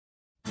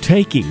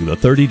Taking the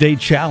 30-day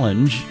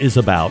challenge is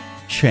about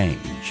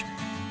change.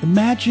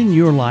 Imagine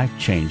your life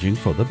changing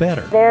for the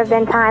better. There have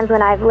been times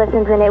when I've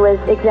listened and it was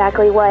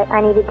exactly what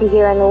I needed to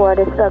hear, and the Lord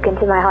has spoken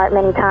to my heart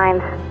many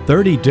times.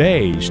 30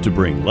 days to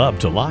bring love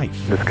to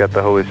life. It's got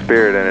the Holy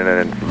Spirit in it,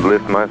 and it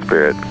lifts my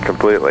spirit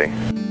completely.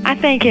 I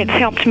think it's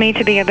helped me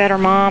to be a better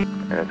mom.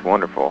 And it's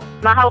wonderful.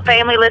 My whole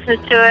family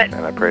listens to it.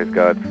 And I praise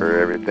God for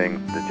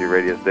everything that your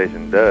radio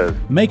station does.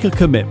 Make a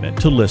commitment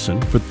to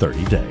listen for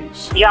 30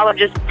 days. Y'all are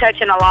just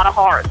touching a lot of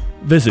hearts.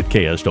 Visit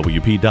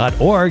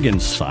KSWP.org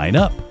and sign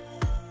up.